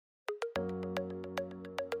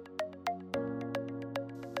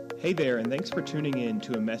Hey there, and thanks for tuning in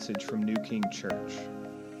to a message from New King Church.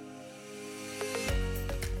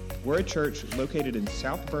 We're a church located in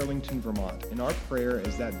South Burlington, Vermont, and our prayer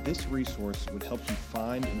is that this resource would help you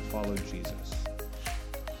find and follow Jesus.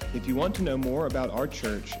 If you want to know more about our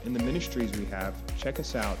church and the ministries we have, check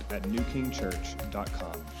us out at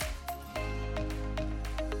newkingchurch.com.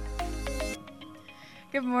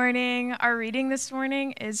 Good morning. Our reading this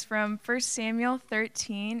morning is from 1 Samuel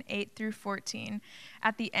 13, 8 through 14.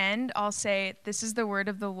 At the end, I'll say, "This is the word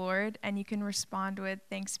of the Lord," and you can respond with,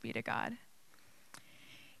 "Thanks be to God."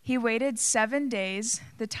 He waited 7 days,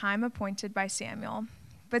 the time appointed by Samuel.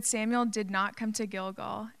 But Samuel did not come to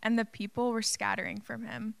Gilgal, and the people were scattering from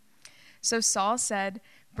him. So Saul said,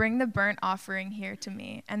 "Bring the burnt offering here to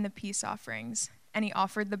me, and the peace offerings." And he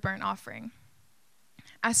offered the burnt offering.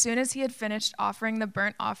 As soon as he had finished offering the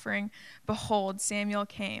burnt offering, behold, Samuel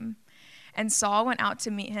came. And Saul went out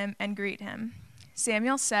to meet him and greet him.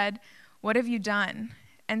 Samuel said, "What have you done?"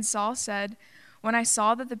 And Saul said, "When I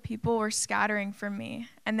saw that the people were scattering from me,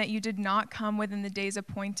 and that you did not come within the days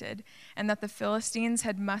appointed, and that the Philistines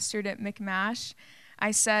had mustered at Michmash,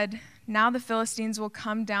 I said, 'Now the Philistines will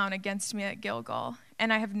come down against me at Gilgal,'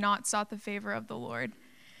 and I have not sought the favor of the Lord.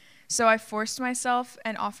 So I forced myself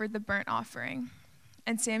and offered the burnt offering."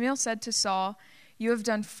 And Samuel said to Saul, "You have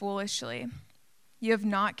done foolishly. You have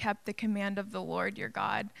not kept the command of the Lord your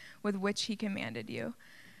God, with which he commanded you.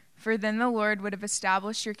 For then the Lord would have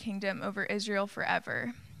established your kingdom over Israel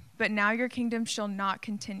forever. But now your kingdom shall not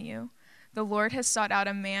continue. The Lord has sought out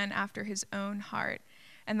a man after his own heart,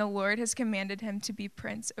 and the Lord has commanded him to be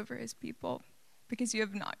prince over his people, because you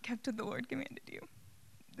have not kept what the Lord commanded you."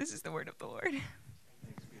 This is the word of the Lord.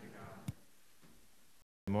 Thanks be to God.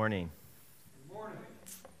 Good morning. Good morning.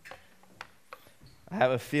 I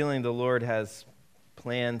have a feeling the Lord has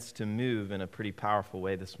plans to move in a pretty powerful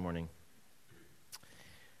way this morning.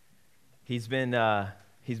 He's been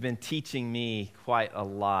teaching me quite a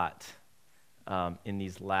lot in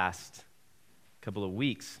these last couple of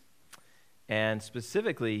weeks. And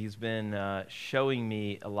specifically, he's been showing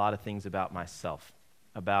me a lot of things about myself,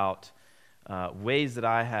 about ways that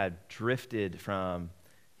I had drifted from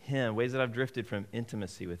him, ways that I've drifted from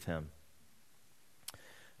intimacy with him.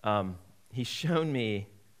 He's shown me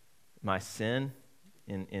my sin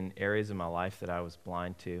in areas of my life that I was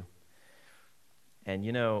blind to. And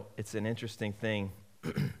you know, it's an interesting thing.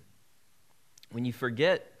 When you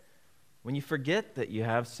forget that you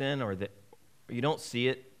have sin, or that you don't see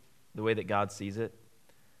it the way that God sees it,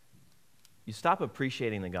 you stop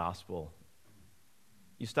appreciating the gospel.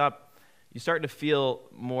 You start to feel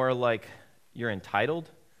more like you're entitled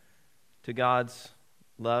to God's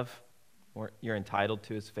love, or you're entitled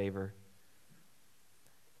to his favor.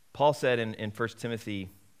 Paul said in 1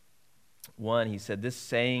 Timothy 1, he said, "This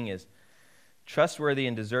saying is trustworthy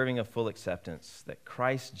and deserving of full acceptance, that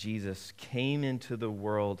Christ Jesus came into the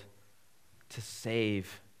world to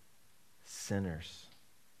save sinners,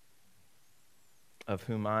 of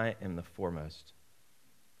whom I am the foremost."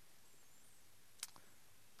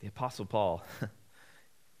 The Apostle Paul,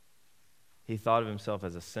 he thought of himself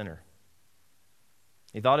as a sinner.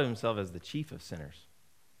 He thought of himself as the chief of sinners.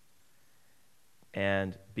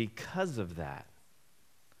 And because of that,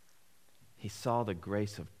 he saw the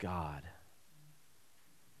grace of God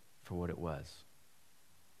for what it was.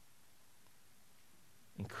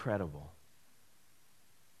 Incredible.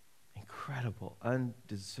 Incredible,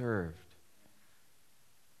 undeserved.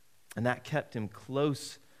 And that kept him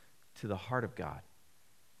close to the heart of God.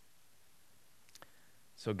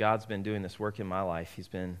 So God's been doing this work in my life. He's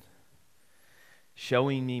been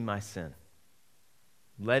showing me my sin,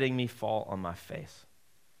 letting me fall on my face,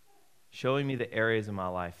 showing me the areas of my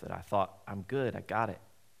life that I thought, I'm good, I got it,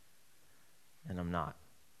 and I'm not.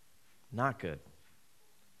 Not good.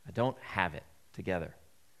 I don't have it together.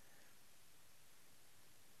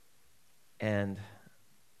 And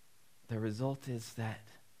the result is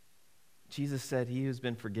that Jesus said, "He who's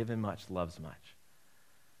been forgiven much loves much."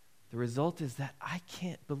 The result is that I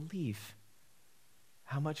can't believe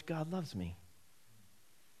how much God loves me.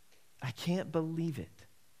 I can't believe it.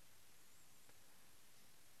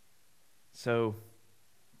 So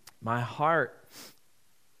my heart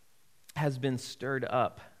has been stirred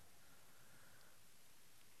up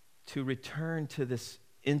to return to this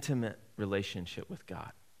intimate relationship with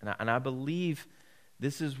God. And I believe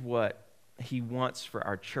this is what he wants for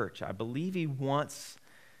our church. I believe he wants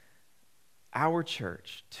our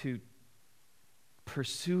church to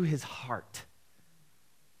pursue his heart.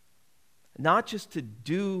 Not just to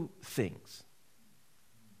do things,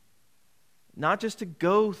 not just to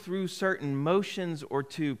go through certain motions or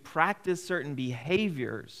to practice certain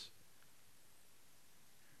behaviors,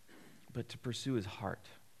 but to pursue his heart.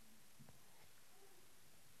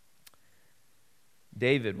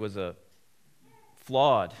 David was a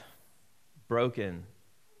flawed, broken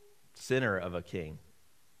sinner of a king,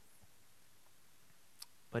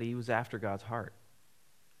 but he was after God's heart.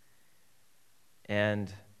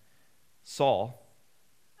 And Saul,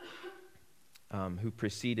 who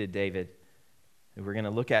preceded David, who we're going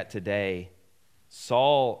to look at today,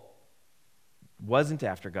 Saul wasn't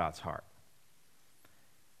after God's heart.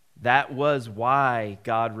 That was why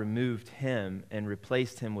God removed him and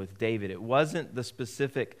replaced him with David. It wasn't the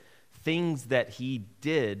specific things that he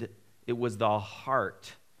did, it was the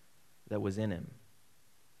heart that was in him.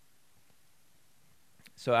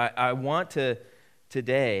 So I want to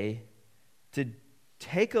today to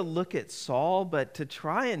take a look at Saul, but to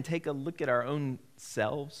try and take a look at our own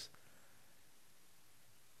selves.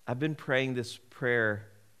 I've been praying this prayer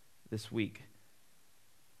this week,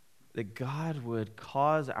 that God would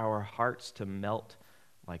cause our hearts to melt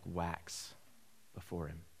like wax before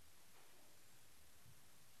him.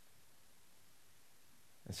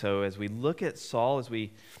 And so as we look at Saul, as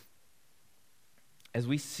we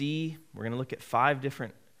see, we're going to look at 5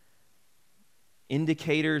 different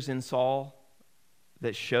indicators in Saul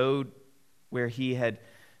that showed where he had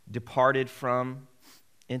departed from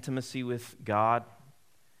intimacy with God.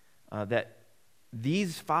 That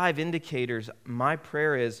these 5 indicators, my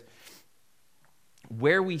prayer is,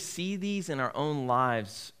 where we see these in our own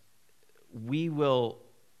lives, we will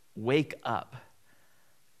wake up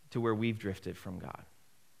to where we've drifted from God.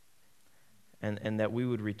 And that we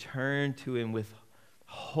would return to him with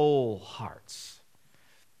whole hearts.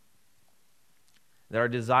 That our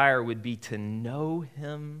desire would be to know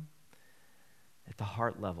him at the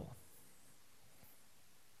heart level.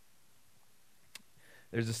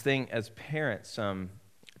 There's this thing as parents,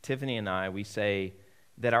 Tiffany and I, we say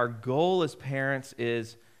that our goal as parents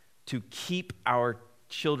is to keep our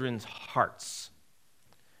children's hearts.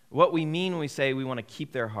 What we mean when we say we want to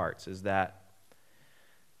keep their hearts is that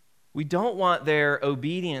we don't want their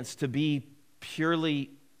obedience to be purely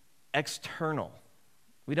external.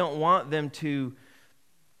 We don't want them to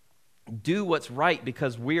do what's right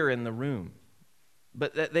because we're in the room,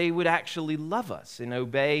 but that they would actually love us and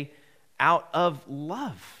obey out of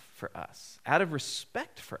love for us, out of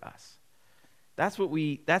respect for us.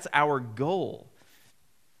 That's our goal.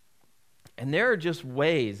 And there are just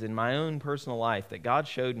ways in my own personal life that God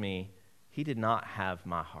showed me he did not have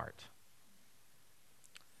my heart.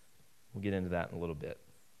 We'll get into that in a little bit.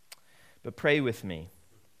 But pray with me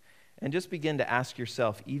and just begin to ask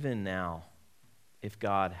yourself, even now, if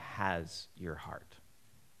God has your heart.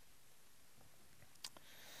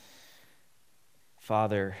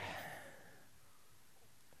 Father,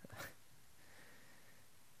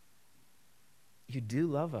 you do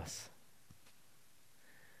love us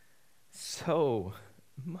so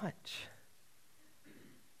much.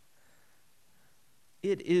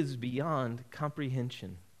 It is beyond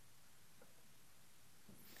comprehension.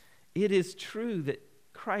 It is true that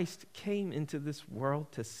Christ came into this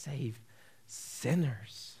world to save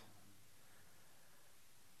sinners.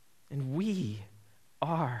 And we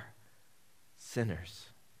are sinners.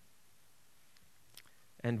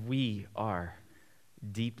 And we are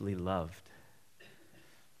deeply loved.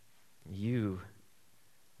 You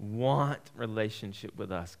want relationship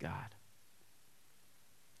with us, God.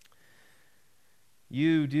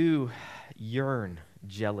 You do yearn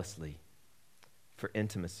jealously for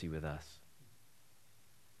intimacy with us.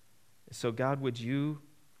 So God, would you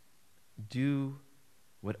do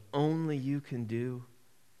what only you can do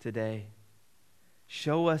today?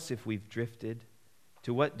 Show us if we've drifted,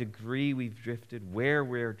 to what degree we've drifted, where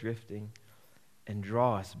we're drifting, and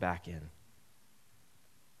draw us back in.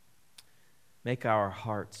 Make our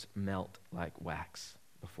hearts melt like wax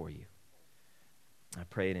before you. I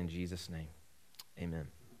pray it in Jesus' name. Amen.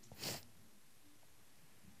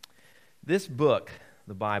 This book,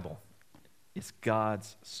 the Bible, is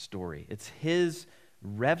God's story. It's his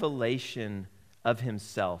revelation of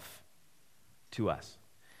himself to us.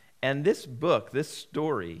 And this book, this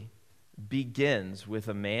story, begins with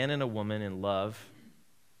a man and a woman in love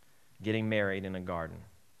getting married in a garden.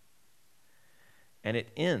 And it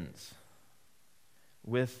ends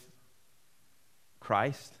with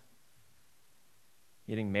Christ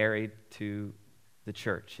getting married to the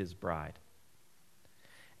church, his bride.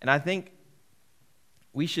 And I think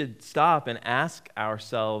we should stop and ask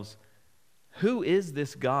ourselves, who is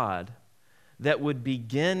this God that would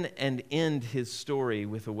begin and end his story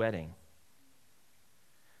with a wedding?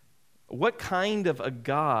 What kind of a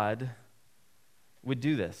God would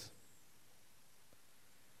do this?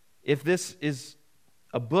 If this is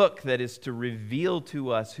a book that is to reveal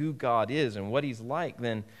to us who God is and what he's like,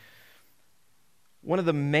 then one of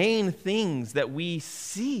the main things that we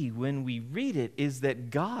see when we read it is that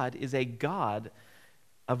God is a God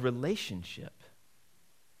of relationship.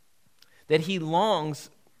 That he longs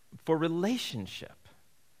for relationship.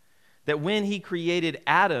 That when he created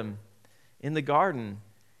Adam in the garden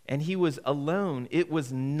and he was alone, it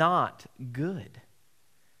was not good.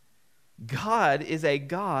 God is a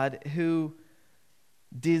God who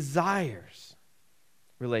desires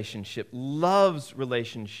relationship, loves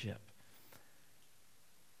relationship.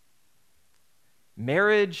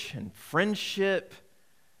 Marriage and friendship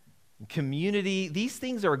and community, these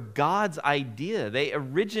things are God's idea. They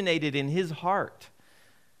originated in his heart.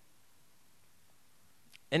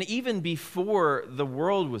 And even before the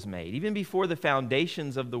world was made, even before the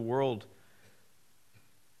foundations of the world,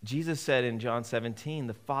 Jesus said in John 17,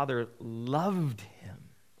 the Father loved him.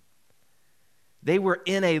 They were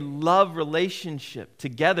in a love relationship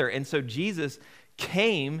together. And so Jesus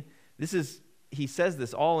came, he says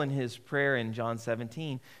this all in his prayer in John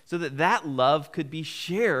 17, so that that love could be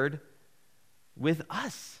shared with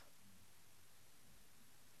us.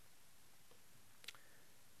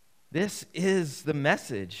 This is the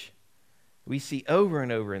message we see over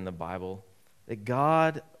and over in the Bible, that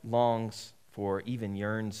God longs for, even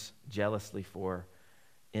yearns jealously for,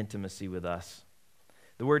 intimacy with us.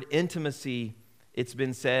 The word intimacy, it's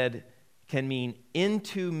been said, can mean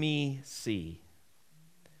into me see.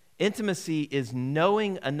 Intimacy is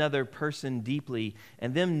knowing another person deeply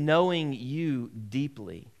and them knowing you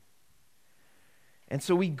deeply. And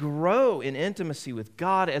so we grow in intimacy with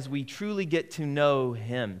God as we truly get to know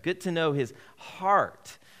him, get to know his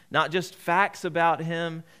heart, not just facts about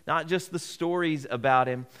him, not just the stories about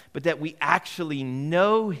him, but that we actually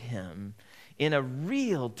know him in a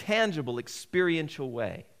real, tangible, experiential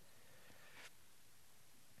way.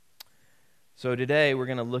 So today we're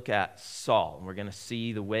going to look at Saul, and we're going to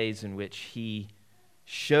see the ways in which he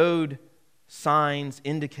showed signs,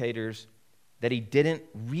 indicators that he didn't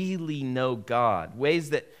really know God,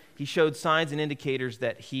 ways that he showed signs and indicators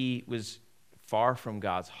that he was far from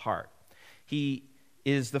God's heart. He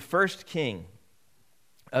is the first king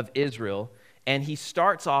of Israel, and he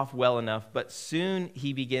starts off well enough, but soon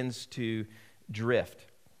he begins to drift.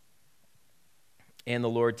 And the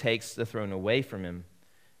Lord takes the throne away from him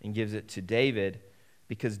and gives it to David,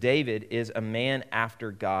 because David is a man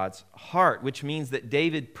after God's heart, which means that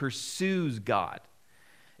David pursues God.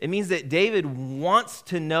 It means that David wants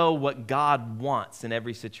to know what God wants in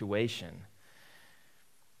every situation.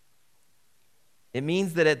 It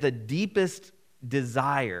means that at the deepest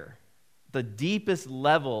desire, the deepest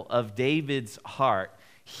level of David's heart,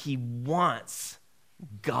 he wants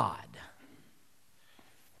God.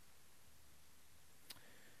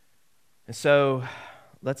 And so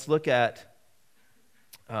let's look at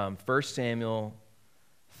 1 Samuel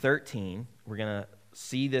 13. We're going to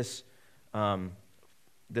see this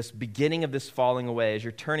beginning of this falling away. As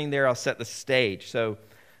you're turning there, I'll set the stage. So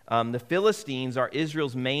the Philistines are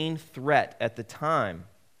Israel's main threat at the time.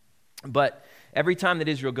 But every time that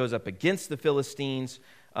Israel goes up against the Philistines,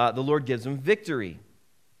 the Lord gives them victory.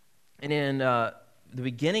 And in the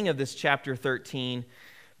beginning of this chapter 13,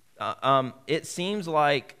 it seems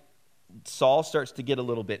like Saul starts to get a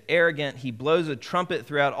little bit arrogant. He blows a trumpet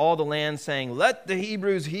throughout all the land saying, "Let the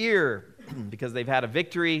Hebrews hear," because they've had a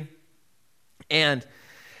victory. And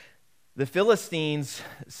the Philistines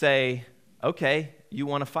say, "Okay, you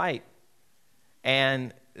want to fight."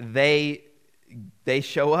 And they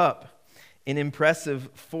show up in impressive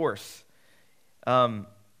force.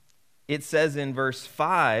 It says in verse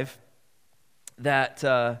 5 that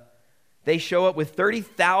they show up with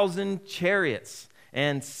 30,000 chariots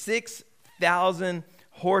and 6,000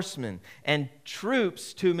 horsemen, and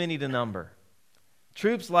troops too many to number.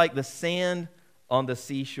 Troops like the sand on the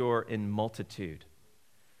seashore in multitude.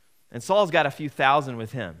 And Saul's got a few thousand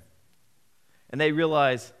with him. And they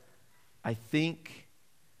realize, I think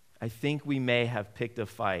we may have picked a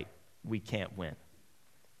fight we can't win.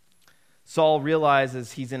 Saul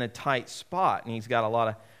realizes he's in a tight spot and he's got a lot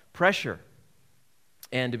of pressure.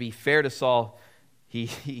 And to be fair to Saul,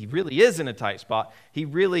 he really is in a tight spot. He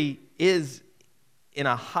really is in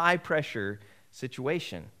a high-pressure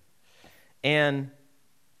situation. And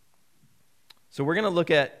so we're going to look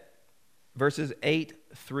at verses 8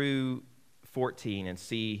 through 14 and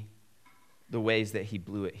see the ways that he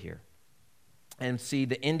blew it here. And see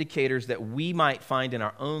the indicators that we might find in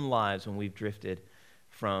our own lives when we've drifted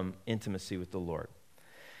from intimacy with the Lord.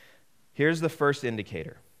 Here's the first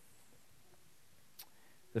indicator.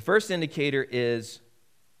 The first indicator is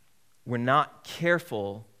we're not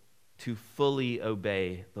careful to fully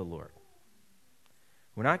obey the Lord.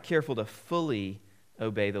 We're not careful to fully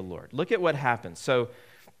obey the Lord. Look at what happens. So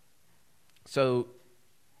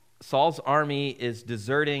Saul's army is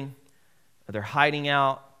deserting. They're hiding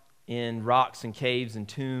out in rocks and caves and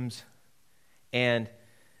tombs. And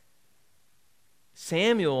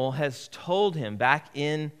Samuel has told him back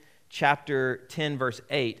in chapter 10, verse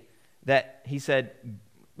 8, that he said,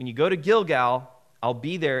 when you go to Gilgal, I'll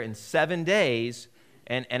be there in 7 days.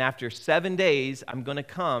 And after 7 days, I'm going to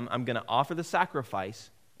come, I'm going to offer the sacrifice,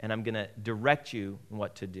 and I'm going to direct you in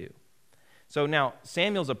what to do. So now,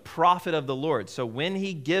 Samuel's a prophet of the Lord. So when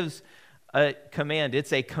he gives a command,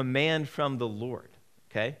 it's a command from the Lord,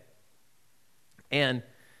 okay? And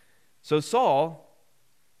so Saul,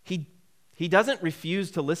 he doesn't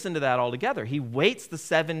refuse to listen to that altogether. He waits the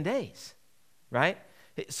 7 days, right?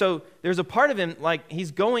 So there's a part of him, like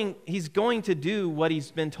he's going to do what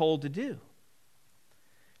he's been told to do.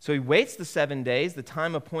 So he waits the 7 days, the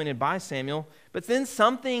time appointed by Samuel, but then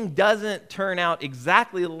something doesn't turn out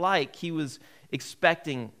exactly like he was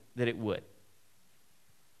expecting that it would.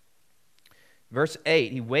 Verse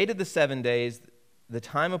 8, he waited the 7 days, the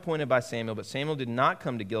time appointed by Samuel, but Samuel did not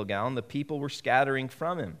come to Gilgal, and the people were scattering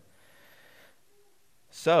from him.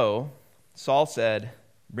 So Saul said,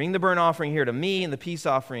 bring the burnt offering here to me and the peace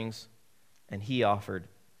offerings, and he offered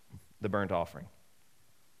the burnt offering.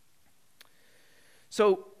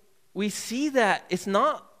 So we see that it's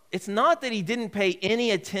not that he didn't pay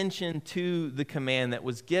any attention to the command that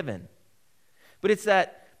was given, but it's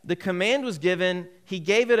that the command was given, he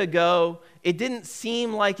gave it a go, it didn't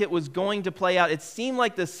seem like it was going to play out, it seemed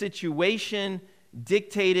like the situation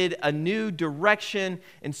dictated a new direction,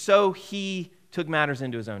 and so he took matters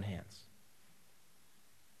into his own hands.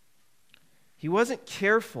 He wasn't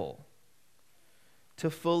careful to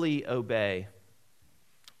fully obey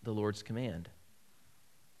the Lord's command.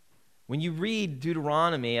 When you read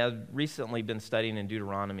Deuteronomy, I've recently been studying in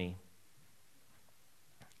Deuteronomy,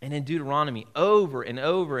 and in Deuteronomy, over and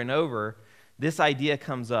over and over, this idea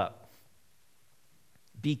comes up.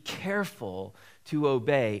 Be careful to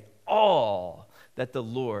obey all that the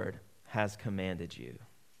Lord has commanded you.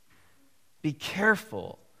 Be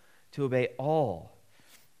careful to obey all.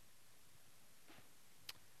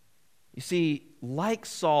 You see, like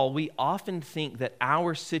Saul, we often think that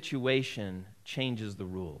our situation changes the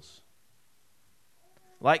rules.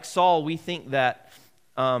 Like Saul, we think that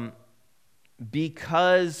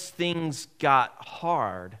because things got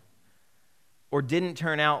hard or didn't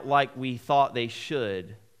turn out like we thought they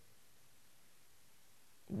should,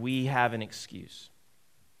 we have an excuse.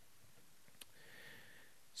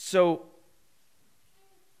 So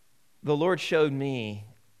the Lord showed me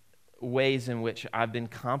ways in which I've been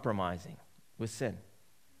compromising with sin,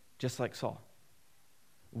 just like Saul.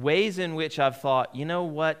 Ways in which I've thought, you know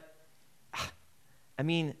what? I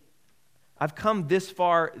mean, I've come this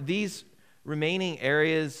far. These remaining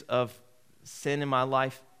areas of sin in my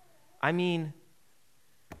life, I mean,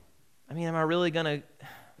 am I really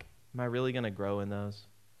gonna grow in those?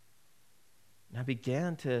 And I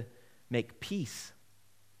began to make peace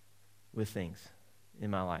with things in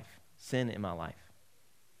my life, sin in my life.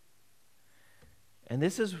 And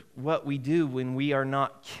this is what we do when we are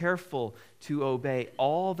not careful to obey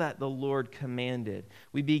all that the Lord commanded.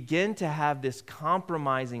 We begin to have this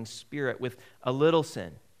compromising spirit with a little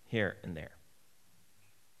sin here and there.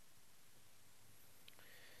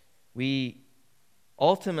 We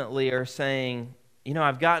ultimately are saying, you know,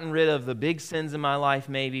 I've gotten rid of the big sins in my life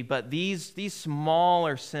maybe, but these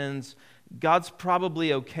smaller sins, God's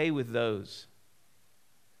probably okay with those.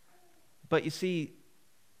 But you see,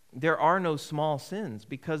 there are no small sins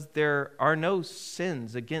because there are no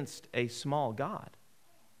sins against a small God.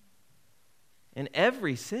 And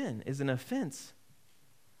every sin is an offense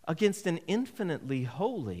against an infinitely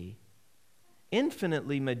holy,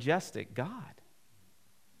 infinitely majestic God.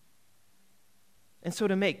 And so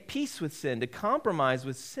to make peace with sin, to compromise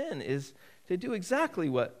with sin, is to do exactly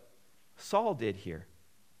what Saul did here.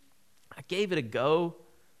 I gave it a go,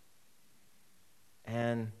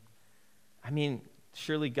 and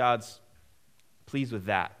surely God's pleased with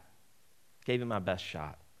that. Gave it my best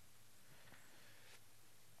shot.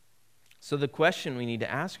 So the question we need to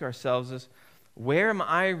ask ourselves is, where am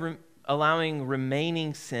I allowing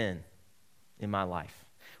remaining sin in my life?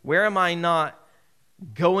 Where am I not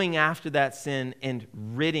going after that sin and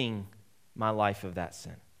ridding my life of that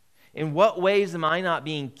sin? In what ways am I not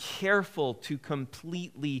being careful to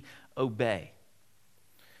completely obey?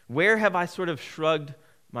 Where have I sort of shrugged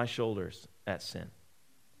my shoulders at sin?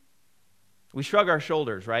 We shrug our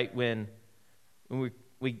shoulders, right, when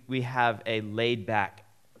we have a laid back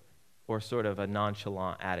or sort of a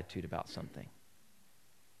nonchalant attitude about something.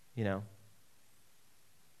 You know?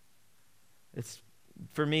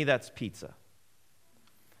 For me, that's pizza.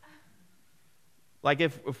 Like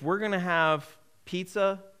if we're going to have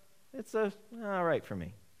pizza, it's all right for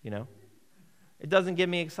me, you know? It doesn't get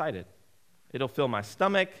me excited. It'll fill my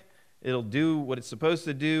stomach. It'll do what it's supposed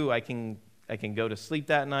to do. I can go to sleep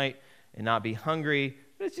that night and not be hungry.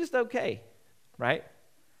 But it's just okay, right?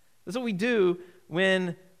 That's what we do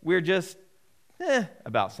when we're just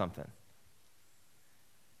about something.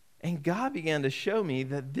 And God began to show me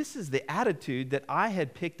that this is the attitude that I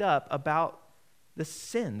had picked up about the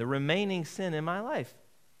sin, the remaining sin in my life.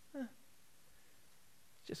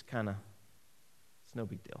 Just kind of, it's no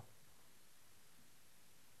big deal.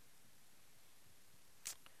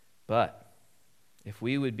 But if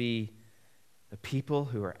we would be the people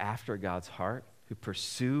who are after God's heart, who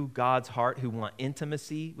pursue God's heart, who want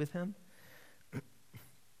intimacy with Him,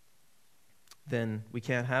 then we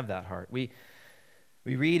can't have that heart. We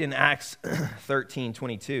read in Acts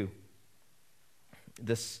 13:22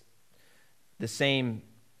 the same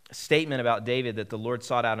statement about David that the Lord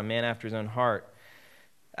sought out a man after His own heart.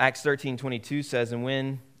 Acts 13:22 says, and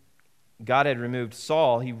when God had removed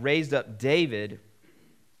Saul, He raised up David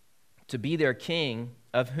to be their king,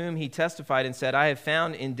 of whom He testified and said, I have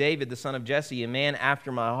found in David the son of Jesse a man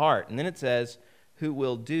after my heart. And then it says, who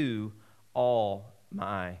will do all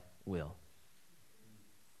my will.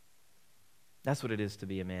 That's what it is to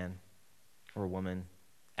be a man or a woman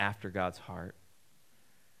after God's heart.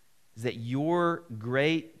 Is that your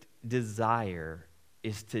great desire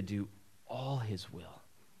is to do all His will.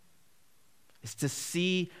 Is to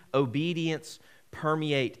see obedience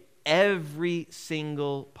permeate every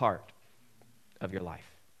single part of your life.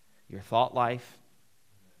 Your thought life,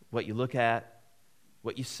 what you look at,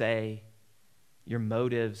 what you say, your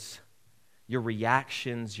motives, your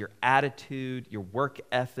reactions, your attitude, your work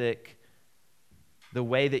ethic, the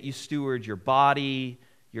way that you steward your body,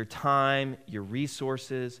 your time, your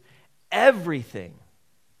resources, everything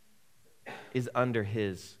is under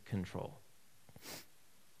His control.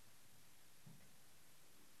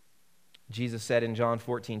 Jesus said in John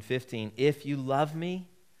 14:15, if you love me,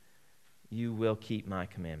 you will keep my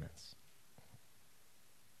commandments.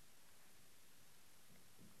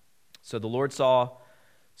 So the Lord saw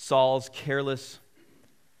Saul's careless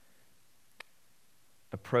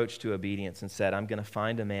approach to obedience and said, I'm going to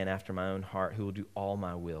find a man after my own heart who will do all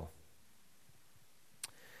my will.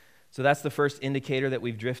 So that's the first indicator that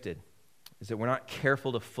we've drifted, is that we're not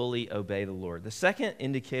careful to fully obey the Lord. The second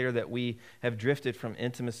indicator that we have drifted from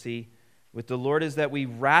intimacy with the Lord is that we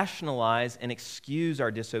rationalize and excuse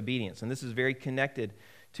our disobedience. And this is very connected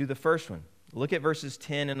to the first one. Look at verses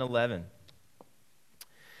 10 and 11.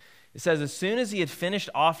 It says, as soon as he had finished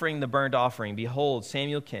offering the burnt offering, behold,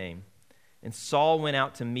 Samuel came, and Saul went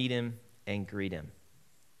out to meet him and greet him.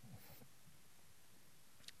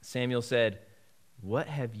 Samuel said, what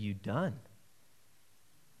have you done?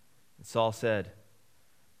 And Saul said,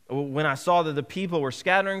 when I saw that the people were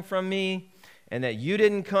scattering from me, and that you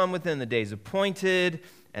didn't come within the days appointed,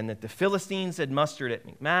 and that the Philistines had mustered at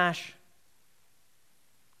Michmash.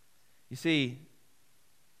 You see,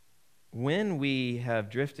 when we have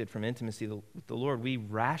drifted from intimacy with the Lord, we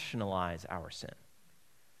rationalize our sin.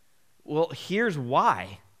 Well, here's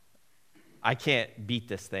why I can't beat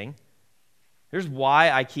this thing. Here's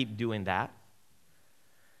why I keep doing that.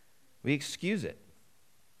 We excuse it.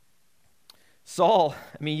 Saul,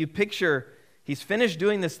 you picture, he's finished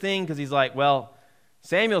doing this thing because he's like, well,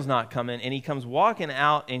 Samuel's not coming, and he comes walking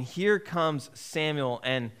out, and here comes Samuel,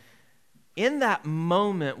 and in that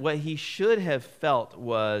moment, what he should have felt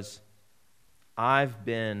was, I've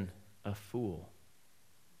been a fool.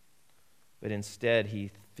 But instead,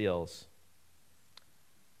 he feels,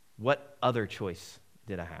 what other choice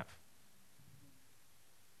did I have?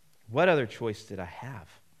 What other choice did I have?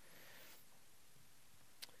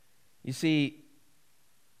 You see,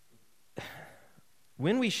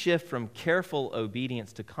 when we shift from careful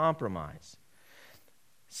obedience to compromise,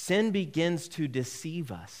 sin begins to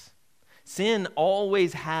deceive us. Sin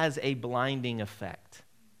always has a blinding effect.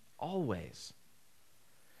 Always.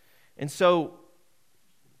 And so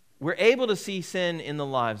we're able to see sin in the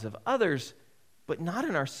lives of others, but not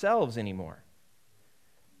in ourselves anymore.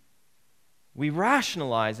 We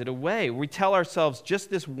rationalize it away. We tell ourselves just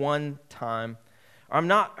this one time, I'm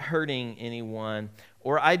not hurting anyone,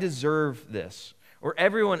 or I deserve this, or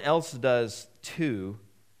everyone else does too,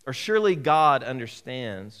 or surely God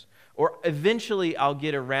understands, or eventually I'll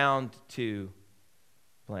get around to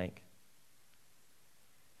blank.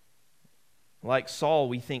 Like Saul,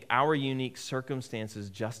 we think our unique circumstances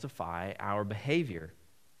justify our behavior.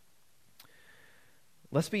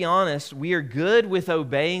 let's be honest, we are good with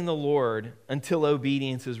obeying the Lord until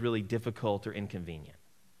obedience is really difficult or inconvenient.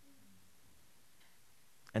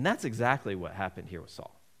 And that's exactly what happened here with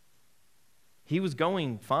Saul. He was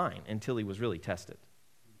going fine until he was really tested.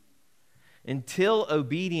 Until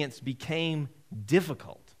obedience became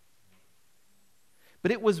difficult.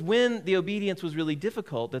 But it was when the obedience was really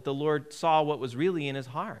difficult that the Lord saw what was really in his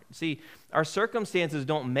heart. See, our circumstances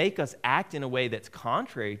don't make us act in a way that's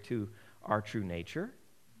contrary to our true nature.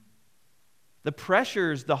 The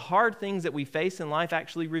pressures, the hard things that we face in life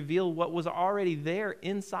actually reveal what was already there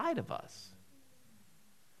inside of us.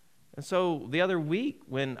 And so the other week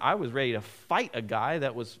when I was ready to fight a guy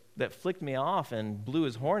that flicked me off and blew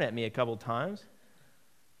his horn at me a couple times,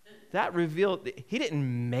 that revealed he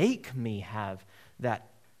didn't make me have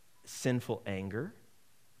that sinful anger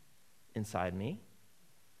inside me.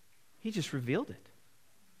 He just revealed it.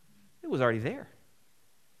 It was already there.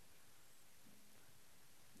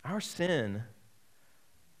 Our sin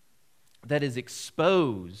that is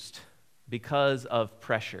exposed because of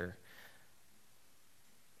pressure,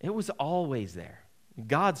 it was always there.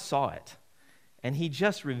 God saw it, and he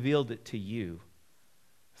just revealed it to you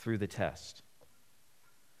through the test.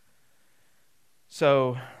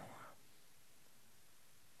 So,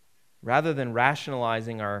 rather than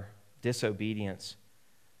rationalizing our disobedience,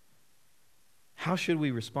 how should we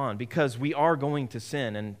respond? Because we are going to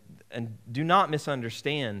sin, and do not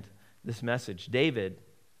misunderstand this message. David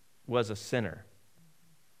was a sinner.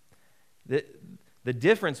 The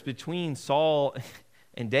difference between Saul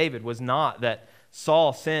and David was not that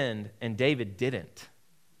Saul sinned and David didn't.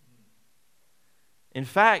 In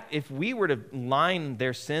fact, if we were to line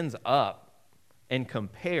their sins up and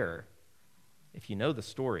compare, if you know the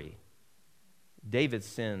story, David's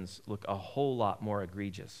sins look a whole lot more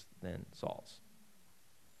egregious than Saul's.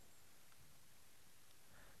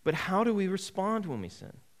 But how do we respond when we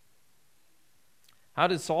sin? How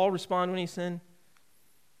did Saul respond when he sinned?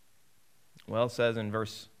 Well, it says in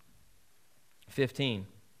verse 15,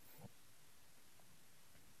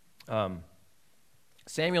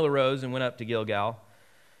 Samuel arose and went up to Gilgal,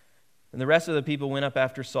 and the rest of the people went up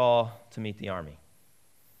after Saul to meet the army.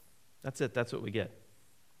 That's it. That's what we get.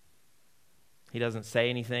 He doesn't say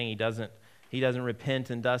anything. He doesn't repent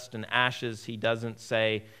in dust and ashes. He doesn't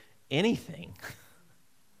say anything.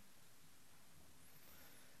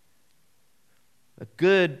 A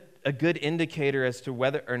good indicator as to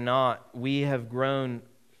whether or not we have grown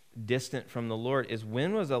distant from the Lord is,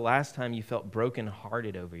 when was the last time you felt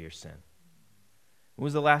brokenhearted over your sin? When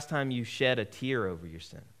was the last time you shed a tear over your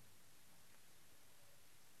sin?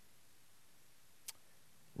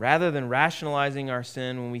 Rather than rationalizing our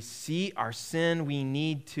sin, when we see our sin, we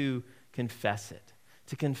need to confess it.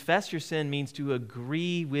 To confess your sin means to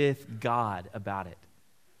agree with God about it.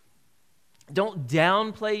 Don't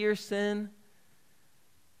downplay your sin.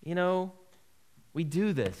 You know, we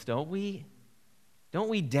do this, don't we? Don't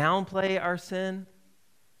we downplay our sin?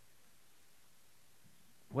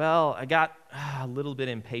 Well, I got a little bit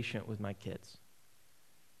impatient with my kids.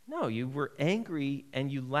 No, you were angry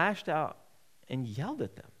and you lashed out and yelled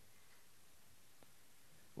at them.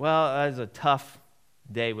 Well, that was a tough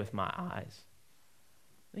day with my eyes.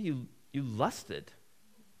 You lusted.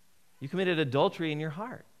 You committed adultery in your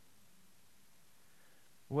heart.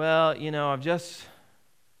 Well, you know, I've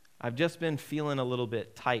just been feeling a little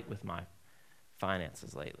bit tight with my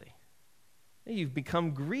finances lately. You've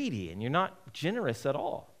become greedy and you're not generous at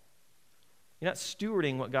all. You're not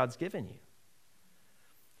stewarding what God's given you.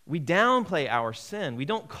 We downplay our sin. We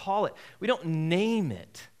don't call it, we don't name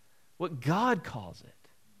it what God calls it.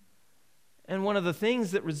 And one of the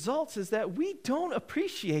things that results is that we don't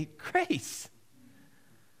appreciate grace.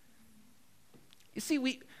 You see,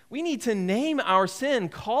 we need to name our sin,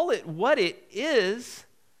 call it what it is,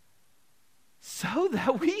 so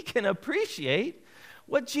that we can appreciate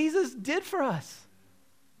what Jesus did for us.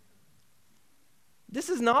 This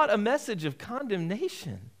is not a message of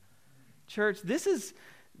condemnation, church. This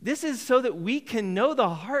is so that we can know the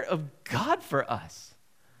heart of God for us.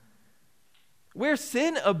 Where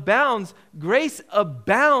sin abounds, grace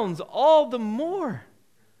abounds all the more.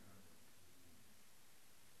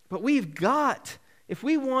 But if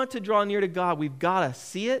we want to draw near to God, we've got to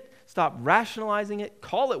see it, stop rationalizing it,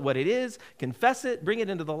 call it what it is, confess it, bring it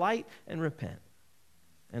into the light, and repent.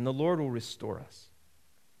 And the Lord will restore us.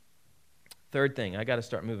 Third thing, I got to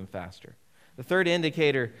start moving faster. The third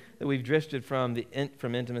indicator that we've drifted from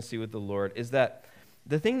intimacy with the Lord is that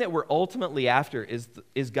the thing that we're ultimately after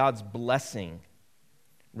is God's blessing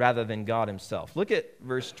rather than God himself. Look at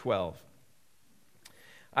verse 12.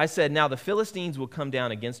 I said, "Now the Philistines will come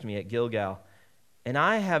down against me at Gilgal, and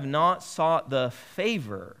I have not sought the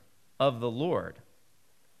favor of the Lord.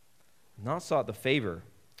 Not sought the favor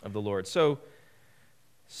of the Lord. So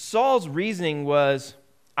Saul's reasoning was,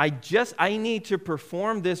 I need to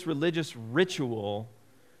perform this religious ritual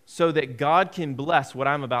so that God can bless what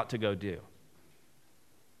I'm about to go do.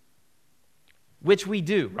 Which we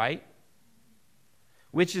do, right?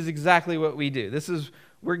 Which is exactly what we do.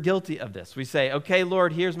 We're guilty of this. We say, okay,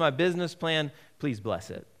 Lord, here's my business plan. Please bless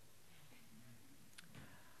it.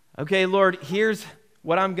 Okay, Lord, here's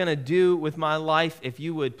what I'm going to do with my life. If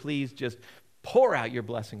you would please just pour out your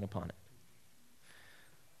blessing upon it.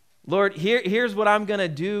 Lord, here's what I'm going to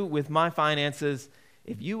do with my finances.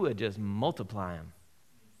 If you would just multiply them.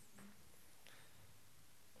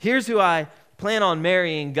 Here's who I plan on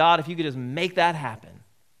marrying. God, if you could just make that happen.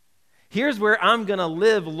 Here's where I'm going to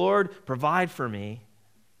live. Lord, provide for me.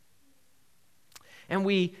 And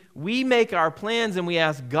we make our plans and we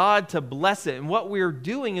ask God to bless it. And what we're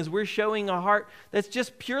doing is we're showing a heart that's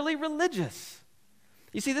just purely religious.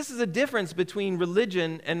 You see, this is a difference between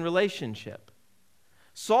religion and relationship.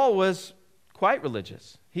 Saul was quite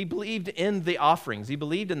religious. He believed in the offerings. He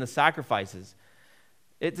believed in the sacrifices.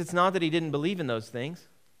 It's not that he didn't believe in those things.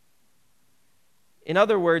 In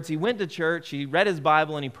other words, he went to church, he read his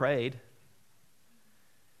Bible, and he prayed.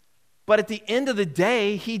 But at the end of the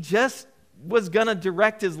day, he just was going to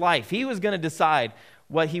direct his life. He was going to decide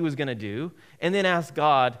what he was going to do and then ask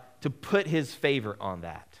God to put his favor on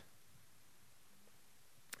that.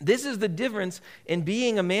 This is the difference in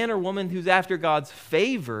being a man or woman who's after God's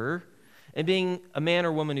favor and being a man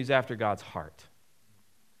or woman who's after God's heart.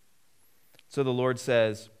 So the Lord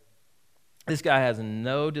says, this guy has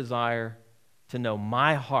no desire to know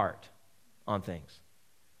my heart on things.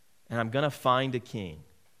 And I'm going to find a king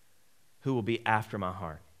who will be after my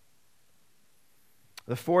heart.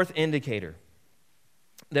 The fourth indicator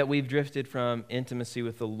that we've drifted from intimacy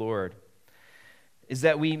with the Lord is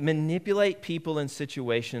that we manipulate people and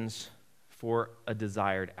situations for a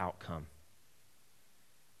desired outcome.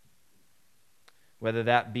 Whether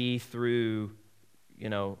that be through,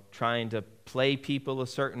 trying to play people a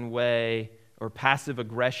certain way or passive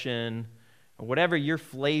aggression or whatever your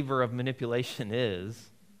flavor of manipulation is.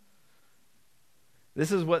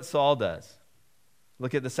 This is what Saul does.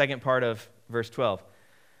 Look at the second part of verse 12.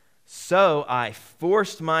 So I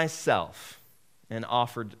forced myself and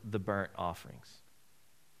offered the burnt offerings.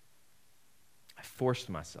 I forced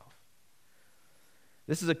myself.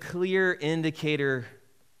 This is a clear indicator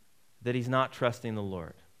that he's not trusting the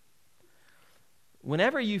Lord.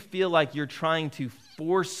 Whenever you feel like you're trying to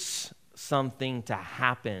force something to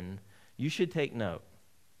happen, you should take note.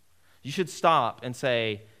 You should stop and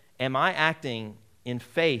say, am I acting in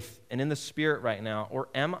faith and in the Spirit right now, or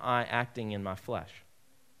am I acting in my flesh?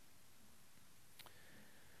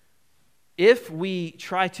 If we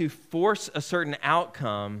try to force a certain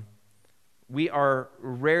outcome, we are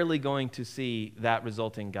rarely going to see that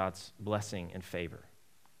result in God's blessing and favor.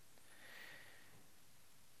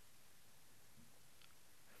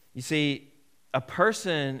 You see, a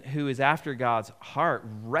person who is after God's heart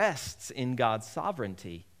rests in God's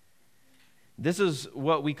sovereignty. This is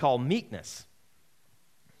what we call meekness.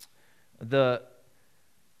 The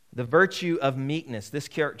virtue of meekness, this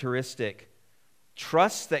characteristic,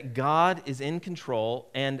 trusts that God is in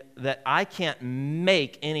control and that I can't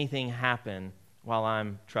make anything happen while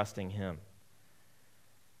I'm trusting Him.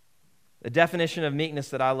 The definition of meekness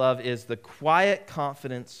that I love is the quiet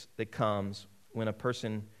confidence that comes when a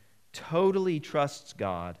person totally trusts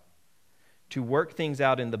God to work things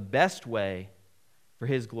out in the best way for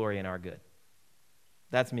His glory and our good.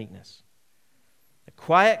 That's meekness. The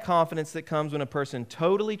quiet confidence that comes when a person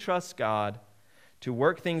totally trusts God to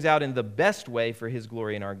work things out in the best way for His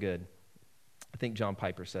glory and our good. I think John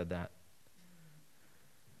Piper said that.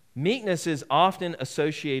 Meekness is often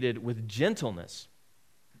associated with gentleness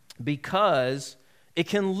because it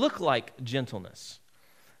can look like gentleness.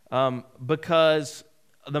 Because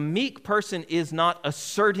the meek person is not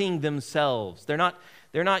asserting themselves. They're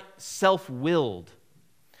not self-willed.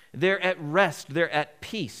 They're at rest. They're at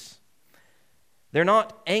peace. They're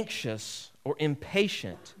not anxious or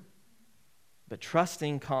impatient, but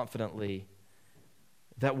trusting confidently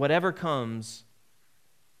that whatever comes,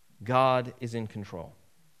 God is in control.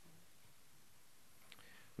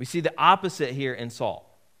 We see the opposite here in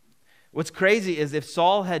Saul. What's crazy is if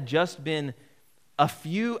Saul had just been a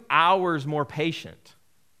few hours more patient,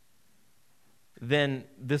 then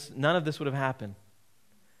none of this would have happened.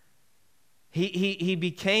 He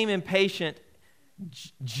became impatient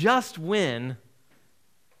just when,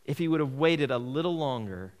 if he would have waited a little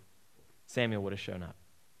longer, Samuel would have shown up.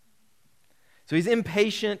 So he's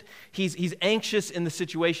impatient, he's anxious in the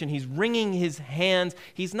situation, he's wringing his hands,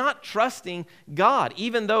 he's not trusting God.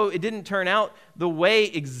 Even though it didn't turn out the way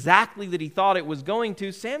exactly that he thought it was going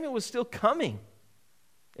to, Samuel was still coming.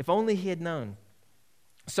 If only he had known.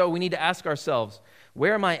 So we need to ask ourselves,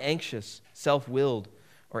 where am I anxious, self-willed,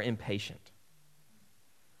 or impatient?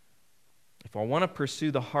 If I want to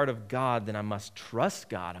pursue the heart of God, then I must trust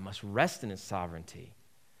God, I must rest in his sovereignty,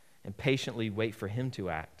 and patiently wait for him to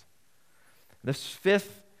act. This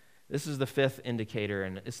is the fifth indicator,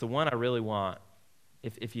 and it's the one I really want.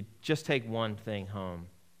 If you just take one thing home,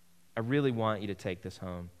 I really want you to take this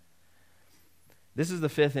home. This is the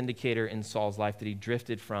fifth indicator in Saul's life that he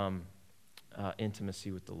drifted from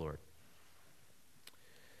intimacy with the Lord.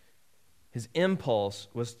 His impulse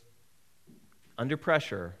was, under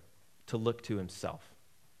pressure, to look to himself.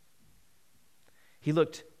 He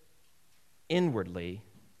looked inwardly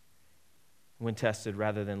when tested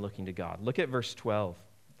rather than looking to God. Look at verse 12.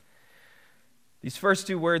 These first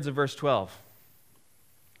two words of verse 12.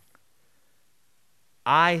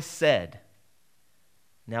 I said,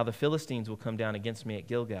 now the Philistines will come down against me at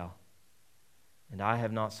Gilgal, and I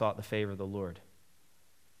have not sought the favor of the Lord.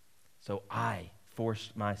 So I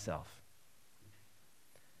forced myself.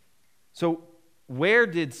 So where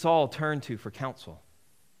did Saul turn to for counsel?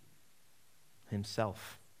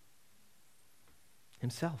 Himself.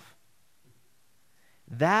 Himself.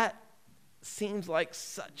 That seems like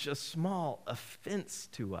such a small offense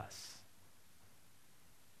to us.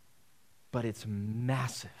 But it's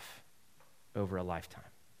massive over a lifetime.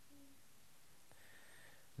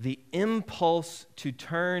 The impulse to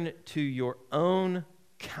turn to your own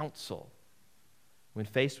counsel when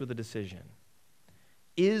faced with a decision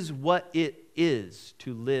is what it is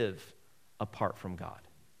to live apart from God.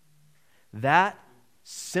 That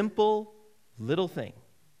simple little thing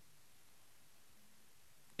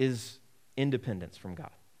is independence from God.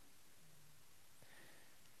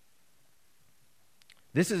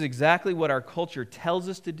 This is exactly what our culture tells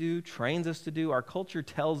us to do, trains us to do. Our culture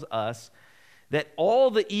tells us that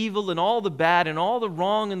all the evil and all the bad and all the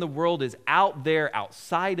wrong in the world is out there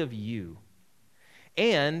outside of you.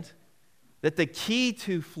 And that the key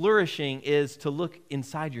to flourishing is to look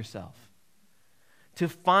inside yourself, to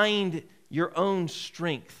find your own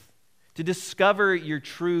strength, to discover your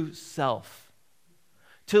true self,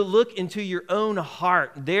 to look into your own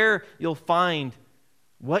heart. There you'll find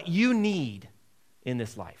what you need in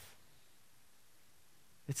this life.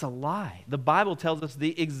 It's a lie. The Bible tells us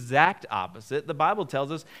the exact opposite. The Bible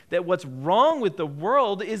tells us that what's wrong with the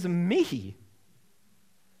world is me.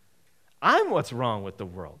 I'm what's wrong with the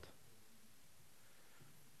world.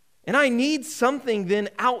 And I need something then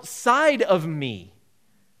outside of me.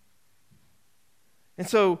 And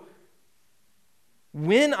so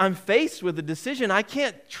when I'm faced with a decision, I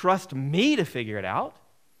can't trust me to figure it out.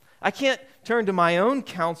 I can't turn to my own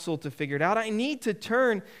counsel to figure it out. I need to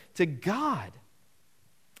turn to God.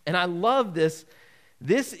 And I love this.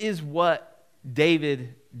 This is what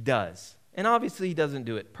David does. And obviously he doesn't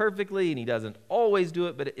do it perfectly, and he doesn't always do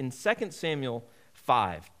it, but in 2 Samuel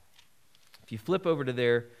 5, if you flip over to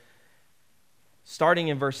there, starting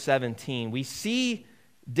in verse 17, we see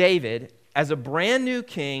David as a brand new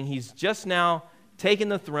king. He's just now taken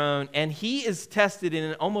the throne, and he is tested in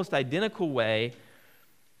an almost identical way.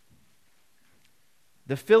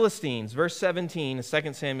 The Philistines, verse 17 of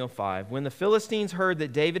 2 Samuel 5, when the Philistines heard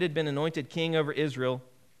that David had been anointed king over Israel,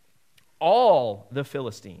 all the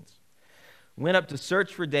Philistines went up to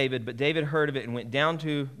search for David, but David heard of it and went down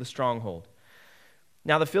to the stronghold.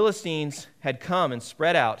 Now the Philistines had come and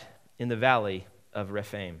spread out in the valley of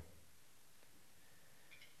Rephaim.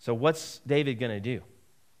 So what's David going to do?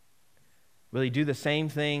 Will he do the same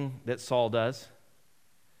thing that Saul does?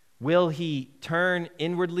 Will he turn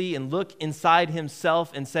inwardly and look inside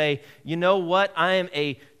himself and say, you know what? I am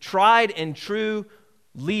a tried and true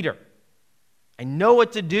leader. I know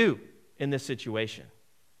what to do in this situation.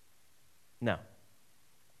 No.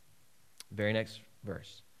 Very next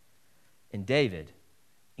verse. And David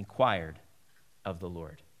inquired of the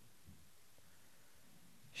Lord,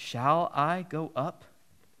 shall I go up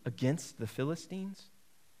against the Philistines?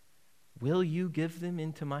 Will you give them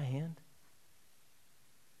into my hand?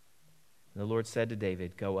 And the Lord said to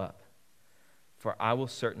David, go up, for I will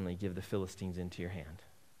certainly give the Philistines into your hand.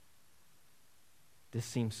 This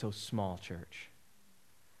seems so small, church,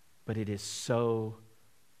 but it is so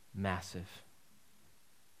massive.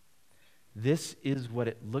 This is what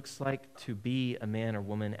it looks like to be a man or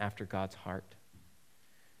woman after God's heart.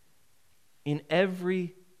 In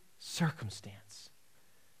every circumstance,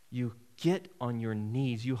 you get on your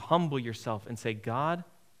knees, you humble yourself and say, God,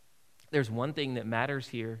 there's one thing that matters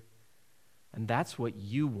here. And that's what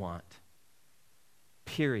you want.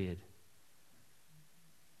 Period.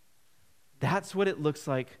 That's what it looks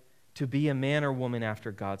like to be a man or woman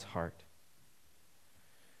after God's heart.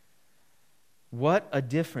 What a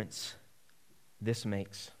difference this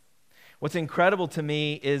makes. What's incredible to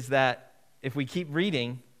me is that if we keep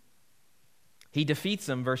reading, he defeats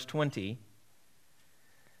them, verse 20.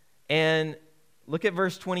 And look at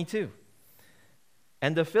verse 22.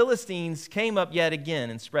 And the Philistines came up yet again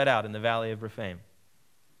and spread out in the valley of Rephaim.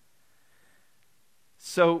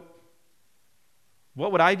 So,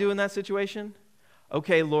 what would I do in that situation?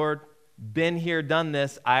 Okay, Lord, been here, done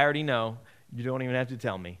this. I already know. You don't even have to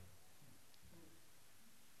tell me.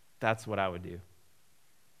 That's what I would do.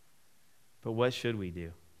 But what should we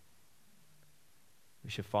do? We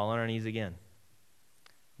should fall on our knees again.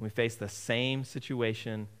 We face the same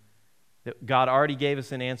situation that God already gave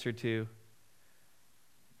us an answer to.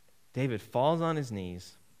 David falls on his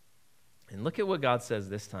knees. And look at what God says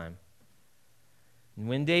this time. And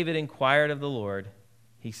when David inquired of the Lord,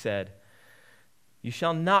 he said, "You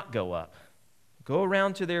shall not go up. Go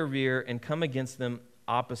around to their rear and come against them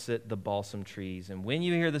opposite the balsam trees. And when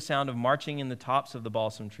you hear the sound of marching in the tops of the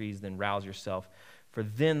balsam trees, then rouse yourself, for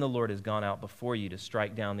then the Lord has gone out before you to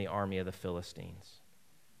strike down the army of the Philistines."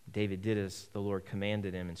 David did as the Lord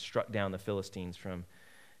commanded him and struck down the Philistines from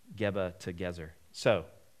Geba to Gezer. So,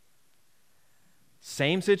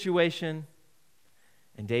 same situation,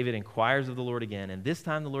 and David inquires of the Lord again. And this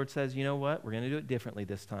time the Lord says, you know what? We're going to do it differently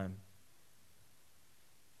this time.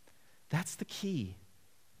 That's the key.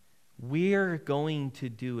 We're going to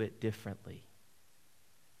do it differently.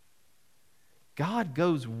 God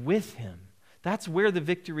goes with him. That's where the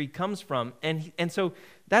victory comes from. And so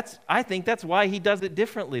I think that's why he does it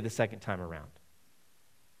differently the second time around.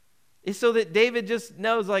 It's so that David just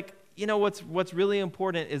knows, like, you know, what's really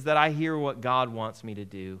important is that I hear what God wants me to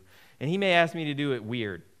do. And he may ask me to do it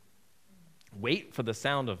weird. Wait for the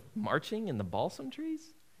sound of marching in the balsam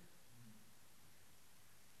trees?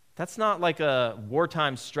 That's not like a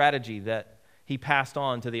wartime strategy that he passed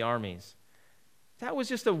on to the armies. That was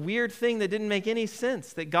just a weird thing that didn't make any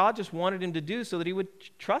sense, that God just wanted him to do so that he would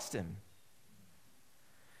trust him.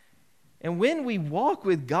 And when we walk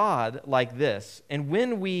with God like this, and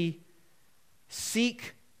when we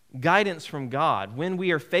seek guidance from God, when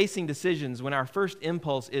we are facing decisions, when our first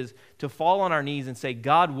impulse is to fall on our knees and say,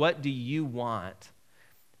 God, what do you want?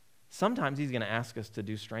 Sometimes he's going to ask us to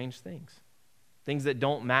do strange things. Things that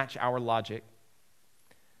don't match our logic,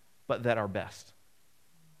 but that are best.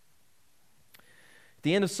 At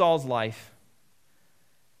the end of Saul's life,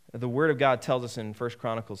 the Word of God tells us in 1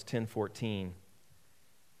 Chronicles 10:14,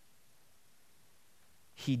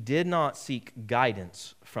 he did not seek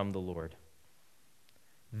guidance from the Lord.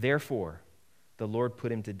 Therefore, the Lord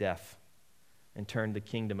put him to death and turned the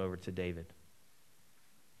kingdom over to David.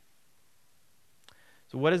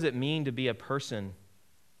 So what does it mean to be a person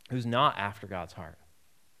who's not after God's heart?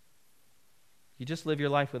 You just live your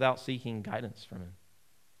life without seeking guidance from him.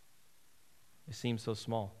 It seems so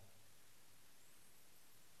small.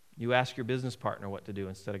 You ask your business partner what to do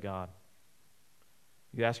instead of God.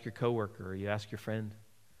 You ask your coworker, or you ask your friend,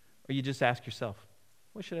 or you just ask yourself,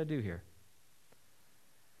 what should I do here?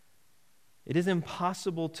 It is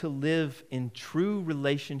impossible to live in true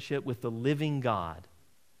relationship with the living God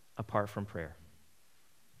apart from prayer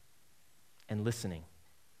and listening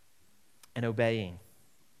and obeying.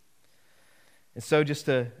 And so, just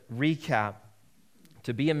to recap,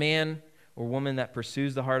 to be a man or woman that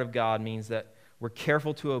pursues the heart of God means that we're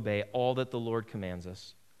careful to obey all that the Lord commands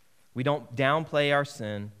us. We don't downplay our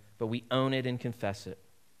sin, but we own it and confess it.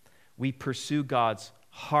 We pursue God's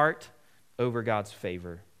heart over God's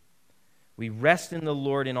favor. We rest in the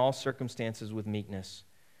Lord in all circumstances with meekness.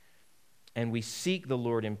 And we seek the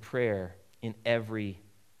Lord in prayer in every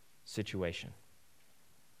situation.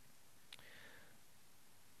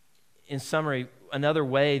 In summary, another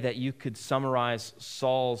way that you could summarize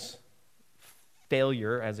Saul's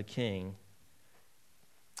failure as a king,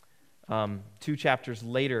 2 chapters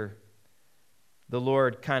later, the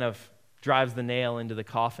Lord kind of drives the nail into the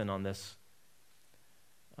coffin on this,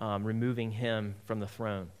 removing him from the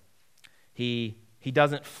throne. He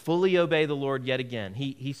doesn't fully obey the Lord yet again.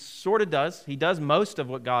 He sort of does. He does most of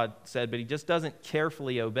what God said, but he just doesn't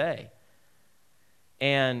carefully obey.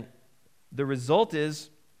 And the result is,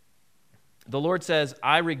 the Lord says,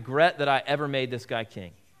 I regret that I ever made this guy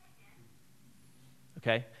king.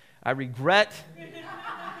 Okay? I regret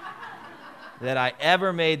that I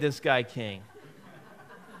ever made this guy king.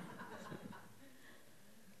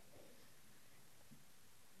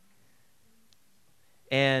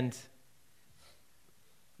 And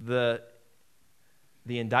the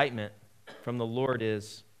indictment from the Lord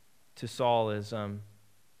is to Saul is,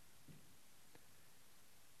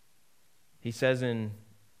 he says in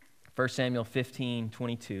 1 Samuel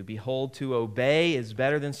 15:22, "Behold, to obey is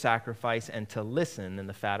better than sacrifice, and to listen than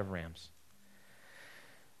the fat of rams."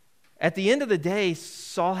 At the end of the day,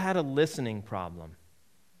 Saul had a listening problem.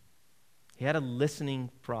 He had a listening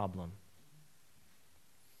problem.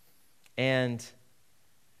 And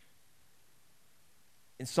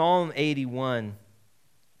in Psalm 81,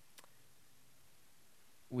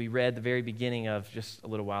 we read the very beginning of just a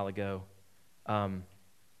little while ago.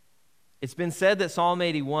 It's been said that Psalm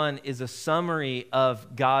 81 is a summary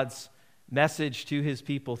of God's message to his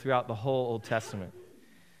people throughout the whole Old Testament.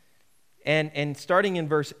 And starting in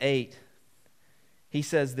verse 8, he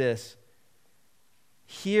says this,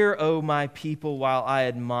 "Hear, O my people, while I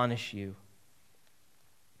admonish you.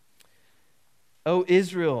 O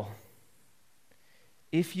Israel,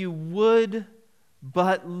 if you would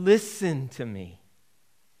but listen to me.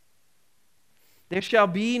 There shall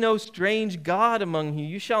be no strange god among you.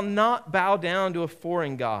 You shall not bow down to a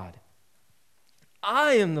foreign god.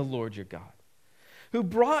 I am the Lord your God, who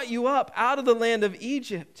brought you up out of the land of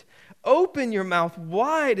Egypt. Open your mouth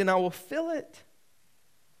wide, and I will fill it."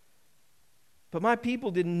 But my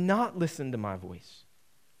people did not listen to my voice.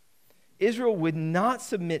 Israel would not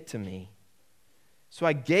submit to me. So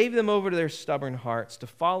I gave them over to their stubborn hearts to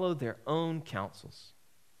follow their own counsels.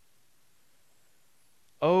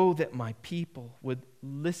 Oh, that my people would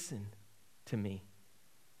listen to me,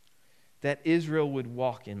 that Israel would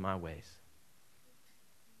walk in my ways.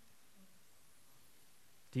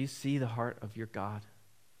 Do you see the heart of your God?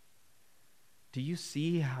 Do you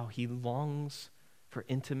see how he longs for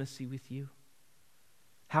intimacy with you?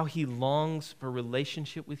 How he longs for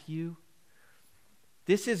relationship with you?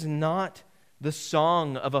 This is not the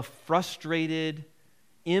song of a frustrated,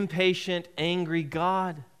 impatient, angry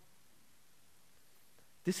God.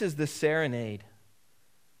 This is the serenade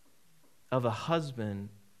of a husband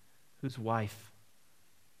whose wife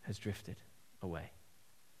has drifted away,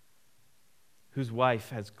 whose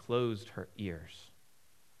wife has closed her ears,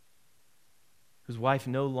 whose wife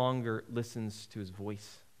no longer listens to his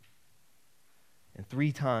voice. And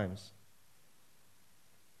 3 times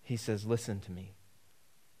he says, "Listen to me."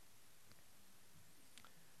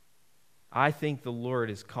 I think the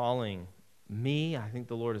Lord is calling me, I think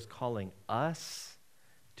the Lord is calling us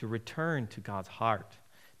to return to God's heart,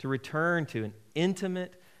 to return to an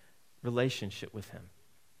intimate relationship with him,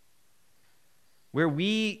 where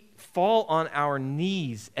we fall on our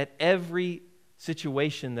knees at every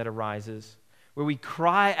situation that arises, where we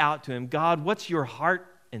cry out to him, "God, what's your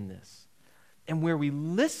heart in this?" And where we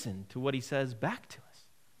listen to what he says back to us,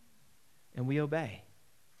 and we obey.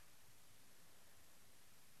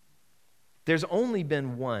 There's only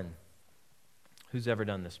been one who's ever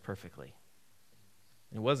done this perfectly.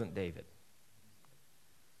 It wasn't David.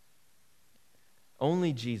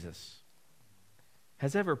 Only Jesus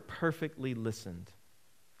has ever perfectly listened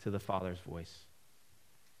to the Father's voice.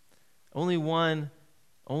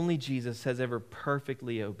 Only Jesus has ever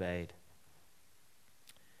perfectly obeyed.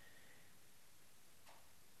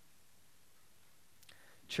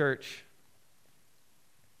 Church,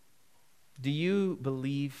 do you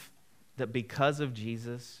believe that because of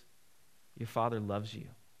Jesus, your Father loves you?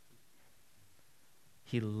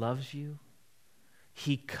 He loves you.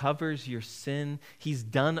 He covers your sin. He's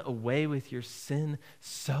done away with your sin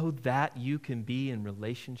so that you can be in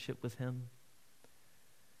relationship with him.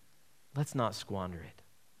 Let's not squander it.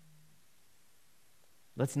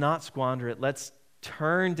 Let's not squander it. Let's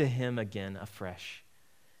turn to him again afresh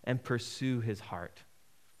and pursue his heart.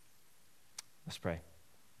 Let's pray.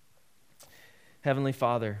 Heavenly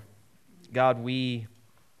Father, God, we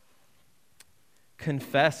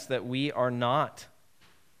confess that we are not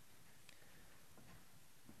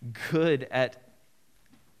good at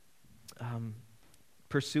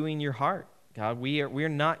pursuing your heart. God, we're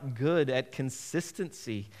not good at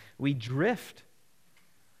consistency. We drift.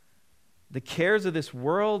 The cares of this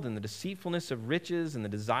world and the deceitfulness of riches and the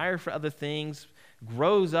desire for other things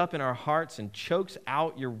grows up in our hearts and chokes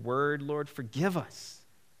out your word. Lord, forgive us.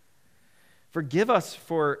 Forgive us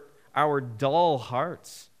for our dull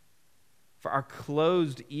hearts, for our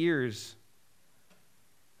closed ears.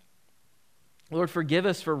 Lord, forgive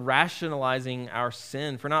us for rationalizing our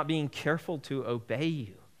sin, for not being careful to obey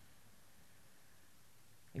you.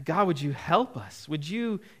 And God, would you help us? Would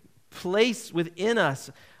you place within us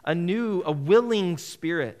a willing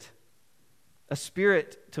spirit, a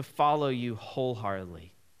spirit to follow you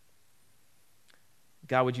wholeheartedly?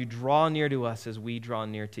 God, would you draw near to us as we draw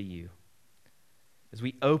near to you? As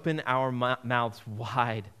we open our mouths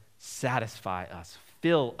wide, satisfy us,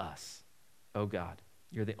 fill us oh God.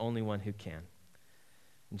 You're the only one who can.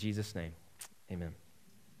 In Jesus' name, amen.